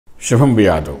శుభం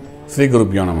బియాదు శ్రీ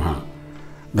గురుభ్యో నమః.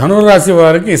 ధనురాశి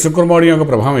వారికి శుక్రమౌఢ్యం యొక్క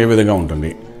ప్రభావం ఏ విధంగా ఉంటుంది?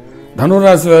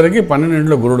 ధనురాశి వారికి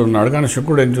 12 గురుడు ఉన్నాడు, కానీ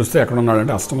శుక్రుడు ఏం చూస్తే ఎక్కడ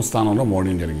ఉన్నాడంటే అష్టమ స్థానంలో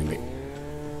మౌఢ్యం జరిగింది.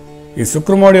 ఈ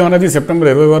శుక్రమౌఢ్యం అనేది సెప్టెంబర్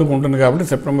 20 వరకు ఉంటుంది కాబట్టి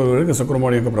సెప్టెంబర్ వరకు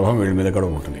శుక్రమౌఢ్యం యొక్క ప్రభావం వీళ్ళ మీద కూడా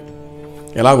ఉంటుంది.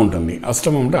 ఎలాగుంటుంది?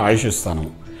 అష్టమం అంటే ఆయుష్ స్థానం.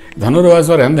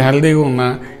 ధనురాశి వారు ఎంత హెల్తీగా ఉన్నా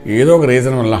ఏదో ఒక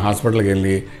రీజన్ వల్ల హాస్పిటల్కి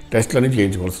వెళ్ళి టెస్టులన్నీ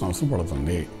చేయించుకోవాల్సిన అవసరం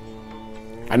పడుతుంది.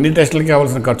 అన్ని టెస్టులకి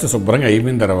కావాల్సిన ఖర్చు శుభ్రంగా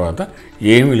అయిపోయిన తర్వాత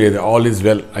ఏమీ లేదు, ఆల్ ఈజ్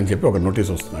వెల్ అని చెప్పి ఒక నోటీస్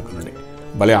వస్తుంది అక్కడ నుండి.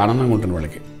 భలే ఆనందంగా ఉంటుంది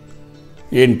వాళ్ళకి.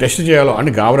 ఏం టెస్ట్ చేయాలో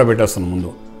అని గాబరా పెట్టేస్తాను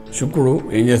ముందు. శుక్రుడు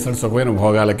ఏం చేస్తాడు? సుఖమైన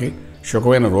భోగాలకి,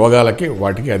 సుఖమైన రోగాలకి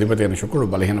వాటికి అధిపతి అయిన శుక్రుడు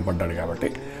బలహీనపడ్డాడు కాబట్టి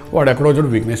వాడు ఎక్కడో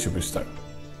చోటు వీక్నెస్ చూపిస్తాడు.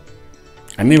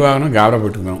 అన్నీ బాగా గాబరా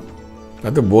పెట్టుకున్నాం,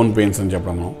 లేకపోతే బోన్ పెయిన్స్ అని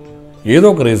చెప్పడము, ఏదో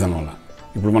ఒక రీజన్ వల్ల.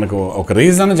 ఇప్పుడు మనకు ఒక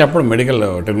రీజన్ చెప్పడం మెడికల్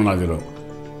టెర్మినాలజీలో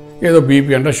ఏదో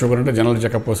బీపీ అంటే షుగర్ అంటే జనరల్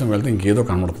చెకప్ కోసం వెళ్తే ఇంకేదో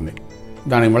కనబడుతుంది,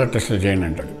 దానికి మళ్ళీ టెస్టులు చేయండి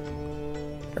అంటాడు.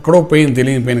 ఎక్కడో పెయిన్,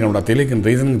 తెలియని పెయిన్ కనబడ, తెలియని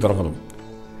రీజనింగ్ దొరకదు.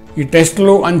 ఈ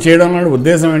టెస్టులు అని చేయడం వల్ల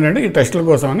ఉద్దేశం ఏంటంటే ఈ టెస్టుల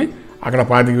కోసమని అక్కడ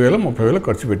 25,000 30,000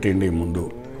 ఖర్చు పెట్టేయండి ముందు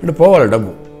అంటే పోవాలి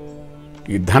డబ్బు.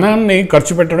 ఈ ధనాన్ని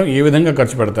ఖర్చు పెట్టడం ఏ విధంగా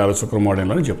ఖర్చు పెడతారు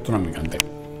శుక్రమౌఢ్యంలో అని చెప్తున్నాను మీకు, అంతే.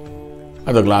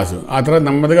 అదొక క్లాసు. ఆ తర్వాత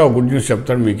నెమ్మదిగా ఒక గుడ్ న్యూస్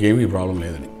చెప్తాడు, మీకు ఏమీ ప్రాబ్లం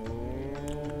లేదని.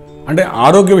 అంటే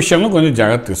ఆరోగ్య విషయంలో కొంచెం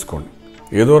జాగ్రత్త తీసుకోండి,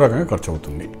 ఏదో రకంగా ఖర్చు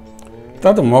అవుతుంది.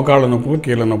 తర్వాత మోకాళ్ళ నొప్పులు,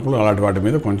 కీళ్ళ నొప్పులు అలాంటి వాటి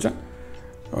మీద కొంచెం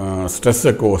స్ట్రెస్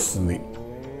ఎక్కువ వస్తుంది.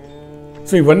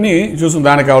 సో ఇవన్నీ చూసి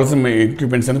దానికి కావాల్సిన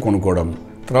ఎక్విప్మెంట్స్ అని కొనుక్కోవడం,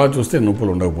 తర్వాత చూస్తే నొప్పులు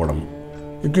ఉండకపోవడం.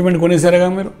 ఎక్విప్మెంట్ కొనేసారుగా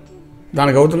మీరు,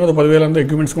 దానికి అవుతుంది కదా 10,000 అంతా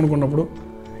ఎక్విప్మెంట్స్ కొనుక్కున్నప్పుడు.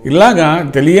 ఇలాగా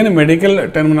తెలియని మెడికల్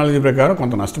టెర్మినాలజీ ప్రకారం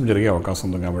కొంత నష్టం జరిగే అవకాశం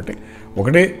ఉంది. కాబట్టి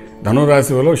ఒకటి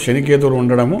ధనురాశిలో శనికేతువులు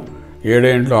ఉండడము,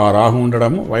 7 ఇంట్లో ఆ రాహు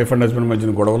ఉండడము, వైఫ్ అండ్ హస్బెండ్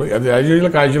మధ్యన గొడవలు, అది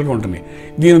యాజువల్గా ఉంటుంది.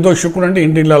 దీనితో శుక్రుడు అంటే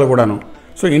ఇంటి ఇల్లాలు కూడాను.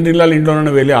 సో ఇంటి ఇల్లాలు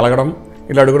ఇంట్లోనే వెళ్ళి అలగడం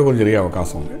ఇలాంటి కూడా కొంచెం జరిగే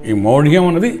అవకాశం ఉంది. ఈ మౌఢ్యం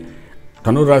అనేది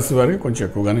ధనురాశి వారికి కొంచెం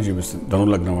ఎక్కువగానే చూపిస్తుంది,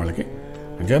 ధనుర్లగ్నం వాళ్ళకి.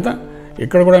 అంచేత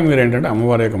ఇక్కడ కూడా మీరు ఏంటంటే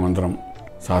అమ్మవారి యొక్క మంత్రం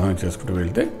సాధన చేసుకుంటూ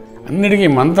వెళ్తే అన్నిటికీ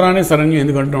మంత్రాన్ని సరంగా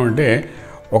ఎందుకంటామంటే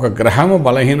ఒక గ్రహము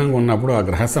బలహీనంగా ఉన్నప్పుడు ఆ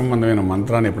గ్రహ సంబంధమైన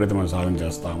మంత్రాన్ని ఎప్పుడైతే మనం సాధన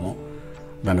చేస్తామో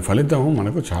దాని ఫలితం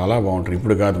మనకు చాలా బాగుంటుంది.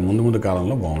 ఇప్పుడు కాదు, ముందు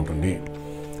కాలంలో బాగుంటుంది.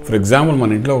 ఫర్ ఎగ్జాంపుల్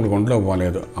మన ఇంట్లో ఒకటి ఒంట్లో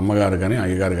పోలేదు, అమ్మగారు కానీ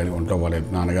అయ్యగారు కానీ ఒంట్లో పోలేదు,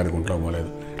 నాన్నగారికి ఒంట్లో పోలేదు,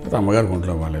 లేకపోతే అమ్మగారికి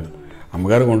ఒంట్లో పోలేదు.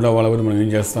 అమ్మగారికి ఒంట్లో పోలేకపోతే మనం ఏం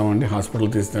చేస్తామంటే హాస్పిటల్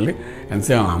తీసుకెళ్ళి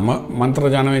ఎంతసేపు అమ్మ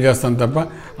మంత్రజానమే చేస్తాను తప్ప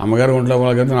అమ్మగారికి ఒంట్లో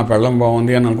పోలేకపోతే నా పెళ్ళం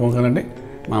బాగుంది అని అనుకోం కదండి.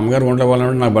 మా అమ్మగారికి ఒంట్లో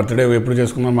పోవాలంటే నా బర్త్డే ఎప్పుడు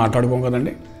చేసుకుందాం మాట్లాడుకోం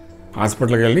కదండి.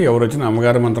 హాస్పిటల్కి వెళ్ళి ఎవరు వచ్చినా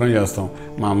అమ్మగారి మంత్రం చేస్తాం,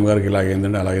 మా అమ్మగారికి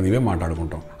ఇలాగైందండి అలాగే ఇవే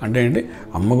మాట్లాడుకుంటాం. అంటే ఏంటి,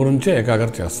 అమ్మ గురించే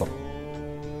ఏకాగ్రత చేస్తాం.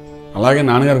 అలాగే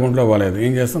నాన్నగారికి ఒంట్లో పోలేదు,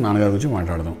 ఏం చేస్తాం, నాన్నగారి గురించి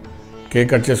మాట్లాడదాం. కేక్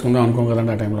కట్ చేసుకుందాం అనుకోం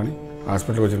కదండి ఆ టైంలోని.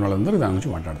 హాస్పిటల్కి వచ్చిన వాళ్ళందరూ దాని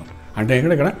గురించి మాట్లాడదాం. అంటే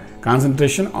ఇక్కడ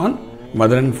concentration on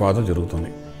mother and father జరుగుతుంది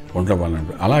ఒంట్లో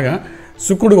పోలినప్పుడు. అలాగా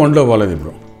శుక్రుడికి ఒంట్లో పోలేదు,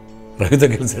 ఇప్పుడు రవితో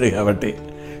కలిసాడు కాబట్టి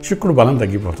శుక్రుడు బలం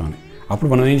తగ్గిపోతుంది. అప్పుడు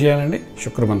మనం ఏం చేయాలండి,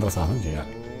 శుక్ర మంత్ర సాధన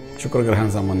చేయాలి.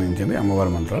 శుక్రగ్రహానికి సంబంధించింది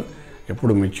అమ్మవారి మంత్రాలు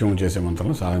ఎప్పుడు నిత్యం చేసే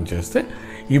మంత్రాలను సాధన చేస్తే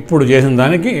ఇప్పుడు చేసిన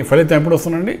దానికి ఫలితం ఎప్పుడు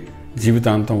వస్తుందండి,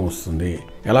 జీవితాంతం వస్తుంది.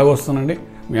 ఎలాగ వస్తుందండి,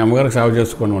 మీ అమ్మగారికి సేవ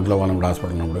చేసుకోండి ఒంట్లో వాళ్ళప్పుడు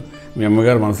హాస్పిటల్ ఉన్నప్పుడు. మీ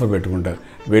అమ్మగారు మనసులో పెట్టుకుంటారు,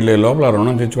 వెళ్ళే లోపల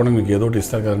రుణం తెచ్చుకోవడం మీకు ఏదో ఒకటి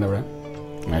ఇస్తారు కదండి. అప్పుడు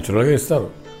న్యాచురల్గా ఇస్తారు,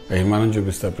 అభిమానం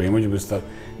చూపిస్తారు, ప్రేమ చూపిస్తారు.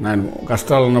 నేను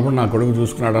కష్టాలు ఉన్నప్పుడు నా కొడుకు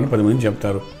చూసుకున్నాడని 10 మంది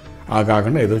చెప్తారు. ఆ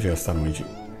కాకుండా ఏదో చేస్తారు మంచి.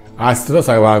 ఆస్తిలో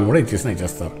సగభాగం కూడా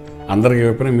ఇచ్చేస్తారు. అందరికీ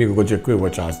చెప్పినా మీకు కొంచెం ఎక్కువ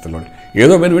ఇవ్వచ్చు ఆస్తిలో,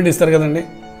 ఏదో బెనిఫిట్ ఇస్తారు కదండి.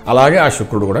 అలాగే ఆ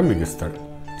శుక్రుడు కూడా మీకు ఇస్తాడు,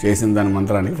 చేసిన దాని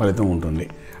మంత్రానికి ఫలితం ఉంటుంది.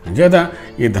 అంచేత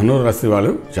ఈ ధనురాశి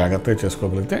వాళ్ళు జాగ్రత్తగా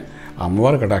చేసుకోగలిగితే, ఆ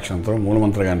అమ్మవారి కటాక్షంతో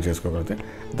మూలమంత్రగాన్ని చేసుకోగలిగితే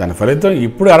దాని ఫలితం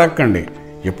ఇప్పుడు అడక్కండి,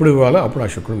 ఎప్పుడు ఇవ్వాలో అప్పుడు ఆ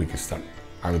శుక్రుడు మీకు ఇస్తాడు.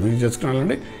 ఆ విధంగా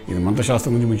చేసుకున్నానండి. ఇది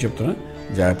మంత్రశాస్త్రం గురించి మీకు చెప్తున్నాను,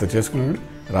 జాగ్రత్త చేసుకున్నాడు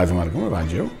రాజమార్గంలో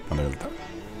రాజ్యం పొందగలుగుతారు.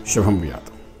 శుభం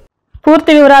వ్యాధం.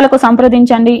 పూర్తి వివరాలకు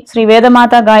సంప్రదించండి శ్రీ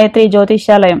వేదమాత గాయత్రి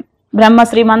జ్యోతిష్యాలయం, బ్రహ్మ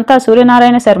శ్రీ మంతా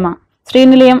సూర్యనారాయణ శర్మ, శ్రీ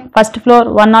నిలయం, first floor,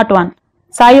 101,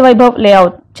 Sai Vaibhav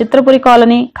layout, Chitrapuri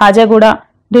colony, Khajaguda,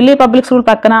 Delhi public school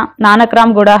పక్కన,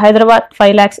 నానక్రామ్గుడ, హైదరాబాద్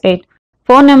 5,08,000.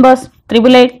 Phone numbers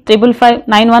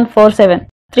 8885559147,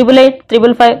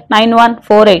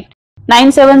 8885559148,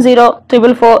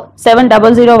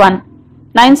 9704447001,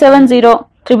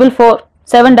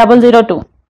 9704447002.